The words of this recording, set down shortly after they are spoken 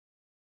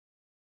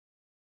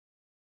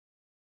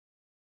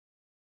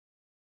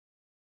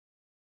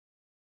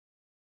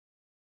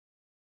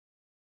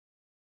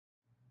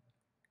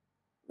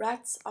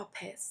Rats are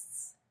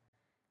pests.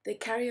 They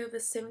carry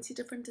over 70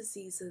 different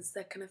diseases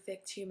that can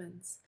affect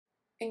humans,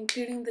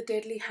 including the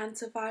deadly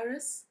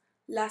hantavirus,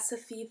 Lassa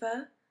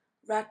fever,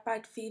 rat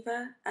bite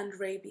fever, and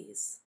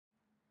rabies.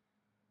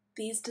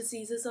 These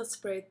diseases are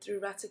spread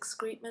through rat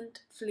excrement,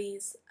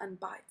 fleas, and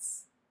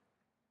bites.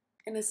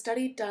 In a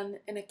study done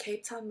in a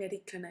Cape Town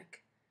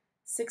Mediclinic,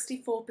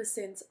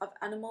 64% of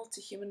animal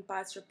to human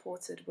bites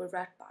reported were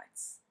rat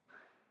bites.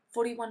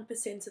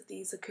 41% of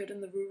these occurred in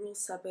the rural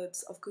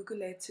suburbs of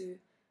Guguletu,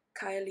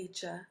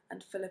 Khayelitsha,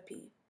 and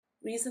Philippi.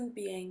 Reason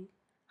being,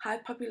 high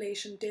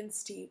population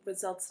density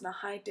results in a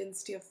high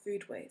density of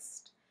food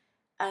waste,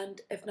 and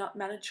if not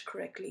managed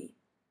correctly,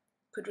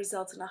 could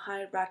result in a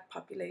high rat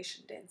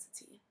population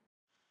density.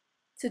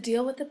 To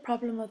deal with the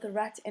problem of the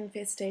rat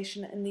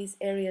infestation in these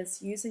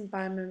areas using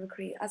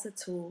biomimicry as a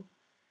tool,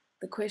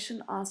 the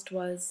question asked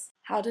was,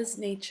 how does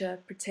nature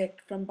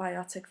protect from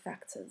biotic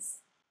factors?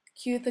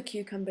 Cue the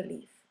cucumber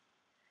leaf.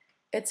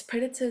 Its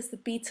predator is the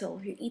beetle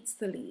who eats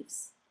the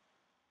leaves.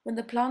 When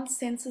the plant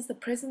senses the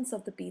presence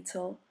of the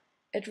beetle,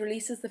 it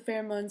releases the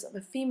pheromones of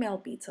a female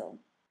beetle.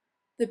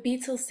 The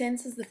beetle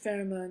senses the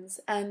pheromones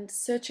and,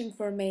 searching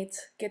for a mate,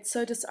 gets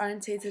so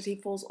disorientated he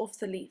falls off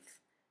the leaf,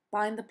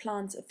 buying the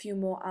plant a few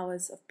more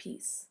hours of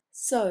peace.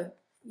 So,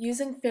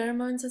 using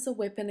pheromones as a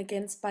weapon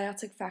against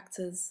biotic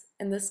factors,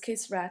 in this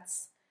case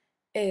rats,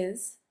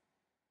 is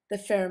the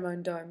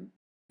Pheromone Dome.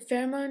 The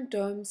Pheromone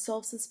Dome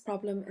solves this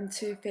problem in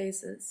two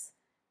phases: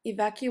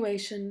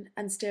 evacuation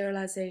and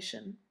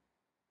sterilization.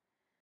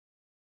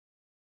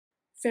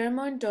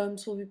 Pheromone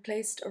domes will be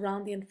placed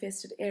around the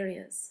infested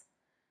areas.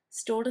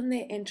 Stored in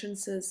their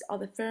entrances are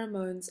the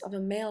pheromones of a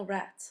male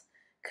rat,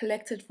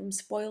 collected from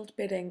spoiled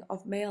bedding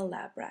of male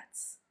lab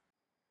rats.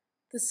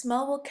 The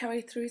smell will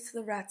carry through to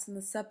the rats in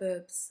the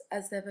suburbs,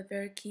 as they have a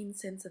very keen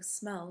sense of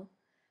smell,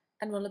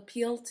 and will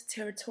appeal to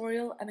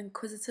territorial and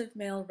inquisitive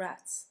male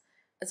rats,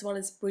 as well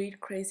as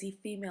breed-crazy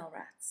female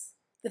rats.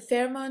 The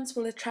pheromones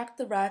will attract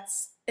the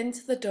rats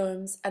into the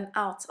domes and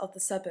out of the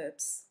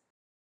suburbs.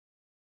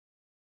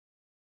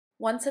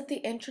 Once at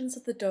the entrance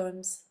of the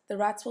domes, the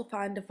rats will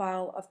find a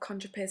vial of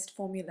ContraPest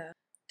formula.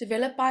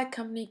 Developed by a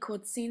company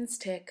called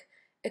Tech,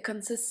 it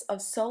consists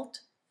of salt,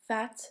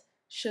 fat,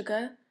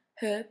 sugar,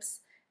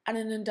 herbs, and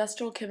an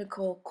industrial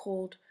chemical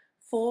called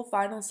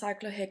 4-vinyl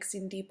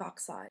cyclohexene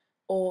deepoxide,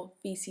 or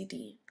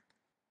VCD.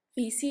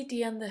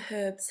 VCD and the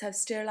herbs have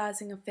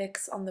sterilizing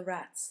effects on the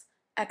rats,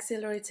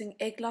 accelerating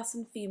egg loss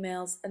in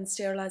females and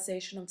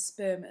sterilization of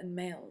sperm in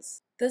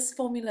males. This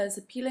formula is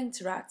appealing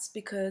to rats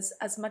because,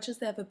 as much as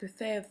they have a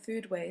buffet of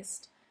food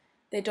waste,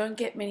 they don't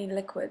get many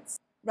liquids.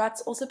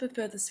 Rats also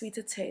prefer the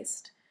sweeter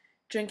taste,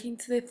 drinking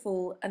to their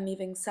full and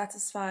leaving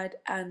satisfied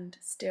and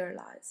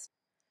sterilized.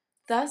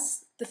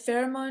 Thus, the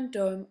Pheromone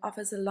Dome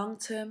offers a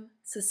long-term,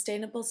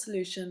 sustainable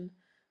solution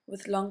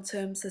with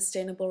long-term,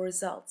 sustainable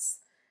results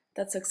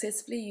that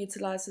successfully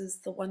utilizes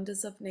the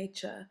wonders of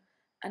nature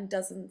and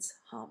doesn't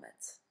harm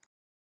it.